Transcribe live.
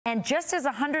And just as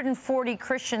 140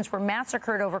 Christians were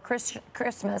massacred over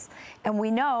Christmas, and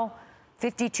we know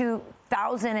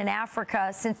 52,000 in Africa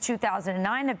since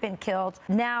 2009 have been killed.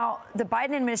 Now, the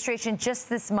Biden administration just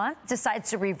this month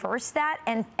decides to reverse that,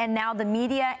 and now the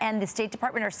media and the State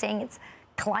Department are saying it's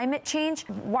climate change.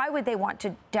 Why would they want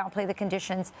to downplay the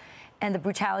conditions and the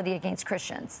brutality against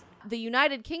Christians? The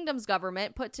United Kingdom's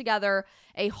government put together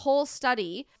a whole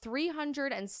study.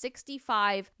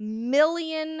 365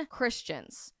 million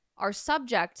Christians are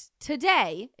subject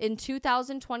today in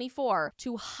 2024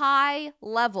 to high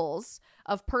levels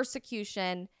of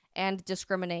persecution and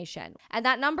discrimination. And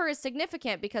that number is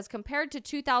significant because compared to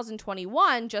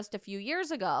 2021, just a few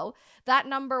years ago, that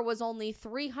number was only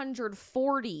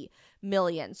 340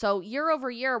 million. So year over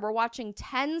year, we're watching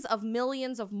tens of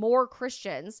millions of more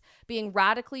Christians being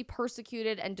radically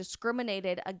persecuted and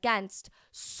discriminated against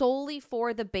solely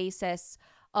for the basis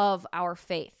of our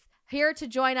faith. Here to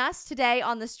join us today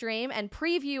on the stream and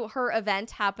preview her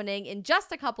event happening in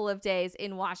just a couple of days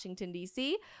in Washington,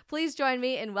 D.C. Please join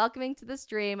me in welcoming to the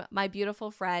stream my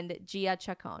beautiful friend, Gia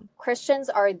Chacon. Christians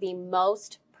are the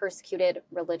most persecuted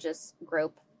religious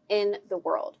group in the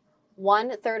world.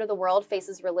 1/3 of the world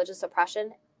faces religious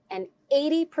oppression, and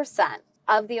 80%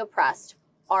 of the oppressed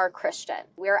are Christian.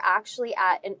 We're actually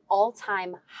at an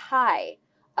all-time high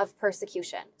of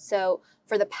persecution. So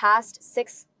for the past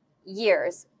 6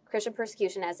 years, Christian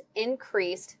persecution has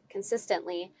increased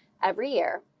consistently every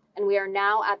year, and we are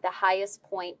now at the highest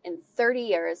point in 30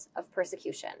 years of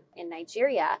persecution. In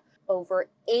Nigeria, over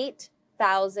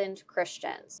 8,000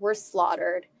 Christians were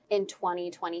slaughtered in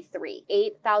 2023.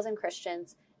 8,000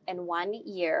 Christians in 1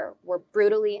 year were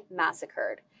brutally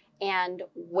massacred. And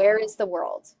where is the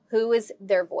world? Who is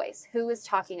their voice? Who is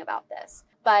talking about this?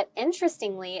 But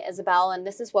interestingly, Isabel, and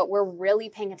this is what we're really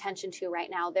paying attention to right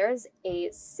now, there is a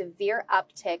severe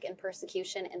uptick in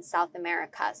persecution in South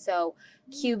America. So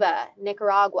Cuba,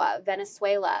 Nicaragua,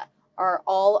 Venezuela are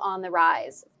all on the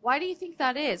rise. Why do you think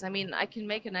that is? I mean, I can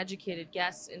make an educated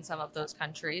guess in some of those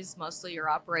countries. Mostly you're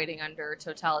operating under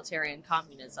totalitarian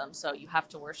communism, so you have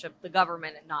to worship the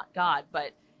government and not God.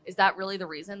 But is that really the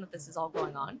reason that this is all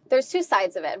going on? There's two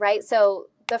sides of it, right? So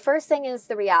the first thing is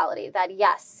the reality that,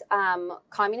 yes,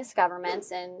 communist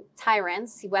governments and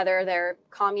tyrants, whether they're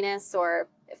communists or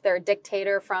if they're a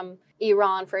dictator from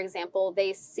Iran, for example,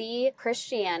 they see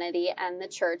Christianity and the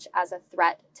church as a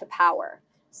threat to power.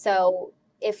 So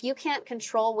if you can't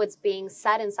control what's being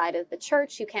said inside of the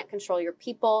church, you can't control your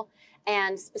people.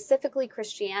 And specifically,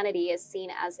 Christianity is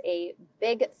seen as a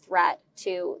big threat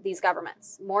to these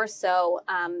governments, more so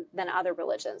than other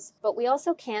religions. But we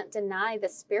also can't deny the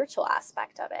spiritual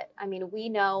aspect of it. I mean, we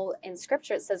know in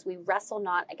scripture it says we wrestle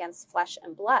not against flesh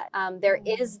and blood. There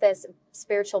is this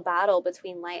spiritual battle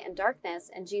between light and darkness,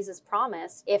 and Jesus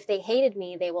promised, if they hated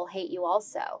me, they will hate you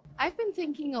also. I've been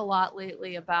thinking a lot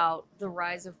lately about the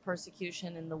rise of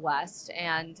persecution in the West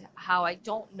and how I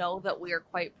don't know that we are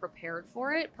quite prepared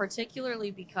for it,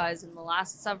 particularly because in the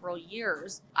last several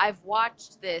years, I've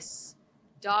watched this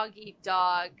dog eat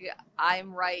dog,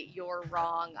 I'm right, you're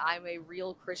wrong, I'm a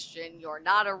real Christian, you're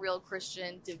not a real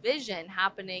Christian division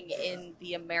happening in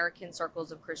the American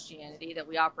circles of Christianity that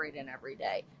we operate in every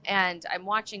day. And I'm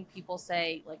watching people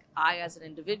say, like, I as an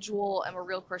individual am a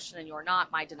real Christian and you're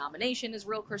not. My denomination is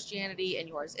real Christianity and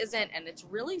yours isn't. And it's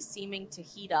really seeming to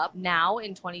heat up now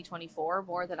in 2024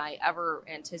 more than I ever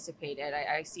anticipated.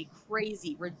 I see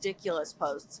crazy, ridiculous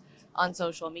posts on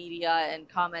social media and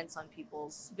comments on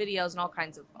people's videos and all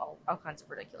kinds of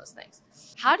ridiculous things.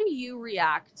 How do you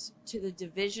react to the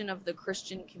division of the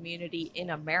Christian community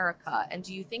in America? And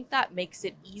do you think that makes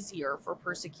it easier for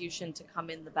persecution to come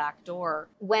in the back door?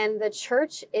 When the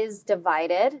church is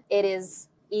divided, it is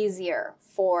easier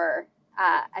for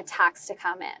attacks to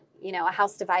come in. You know, a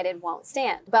house divided won't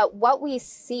stand. But what we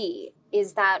see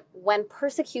is that when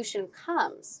persecution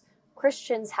comes,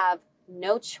 Christians have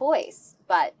no choice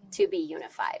but to be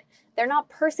unified. They're not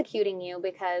persecuting you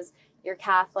because you're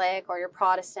Catholic or you're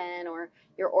Protestant or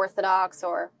you're Orthodox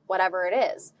or whatever it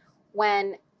is.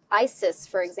 When ISIS,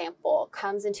 for example,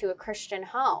 comes into a Christian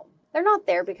home, they're not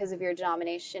there because of your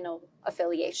denominational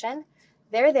affiliation.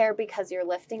 They're there because you're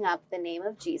lifting up the name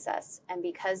of Jesus and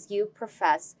because you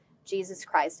profess Jesus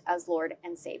Christ as Lord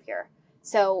and Savior.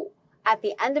 So at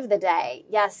the end of the day,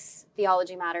 yes,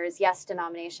 theology matters. Yes,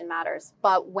 denomination matters.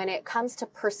 But when it comes to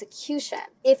persecution,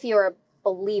 if you're a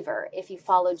believer, if you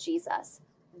follow Jesus,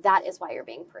 that is why you're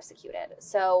being persecuted.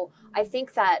 So I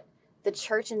think that the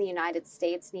church in the United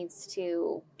States needs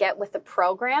to get with the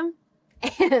program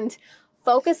and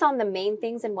focus on the main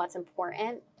things and what's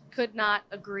important Could not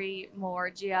agree more,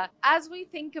 Gia. As we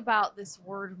think about this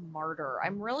word martyr,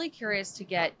 I'm really curious to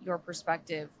get your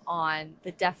perspective on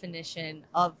the definition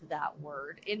of that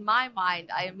word. In my mind,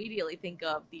 I immediately think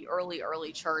of the early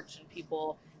church and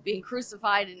people being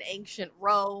crucified in ancient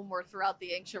Rome or throughout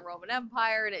the ancient Roman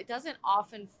Empire. And it doesn't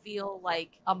often feel like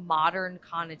a modern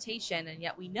connotation. And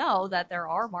yet we know that there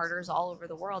are martyrs all over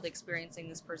the world experiencing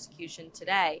this persecution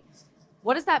today.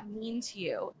 What does that mean to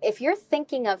you? If you're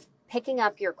thinking of picking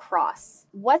up your cross,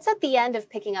 what's at the end of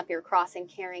picking up your cross and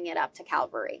carrying it up to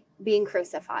Calvary? Being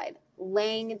crucified,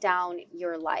 laying down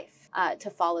your life to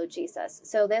follow Jesus.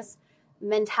 So this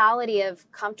mentality of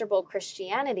comfortable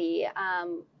Christianity,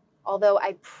 although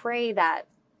I pray that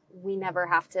we never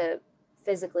have to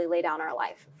physically lay down our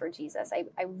life for Jesus. I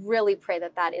really pray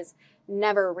that that is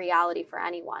never a reality for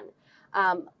anyone.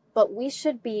 But we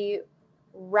should be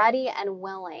ready and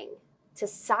willing to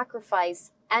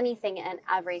sacrifice anything and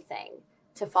everything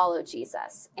to follow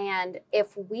Jesus. And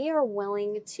if we are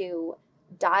willing to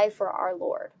die for our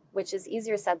Lord, which is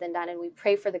easier said than done, and we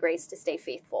pray for the grace to stay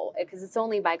faithful, because it's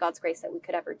only by God's grace that we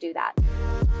could ever do that.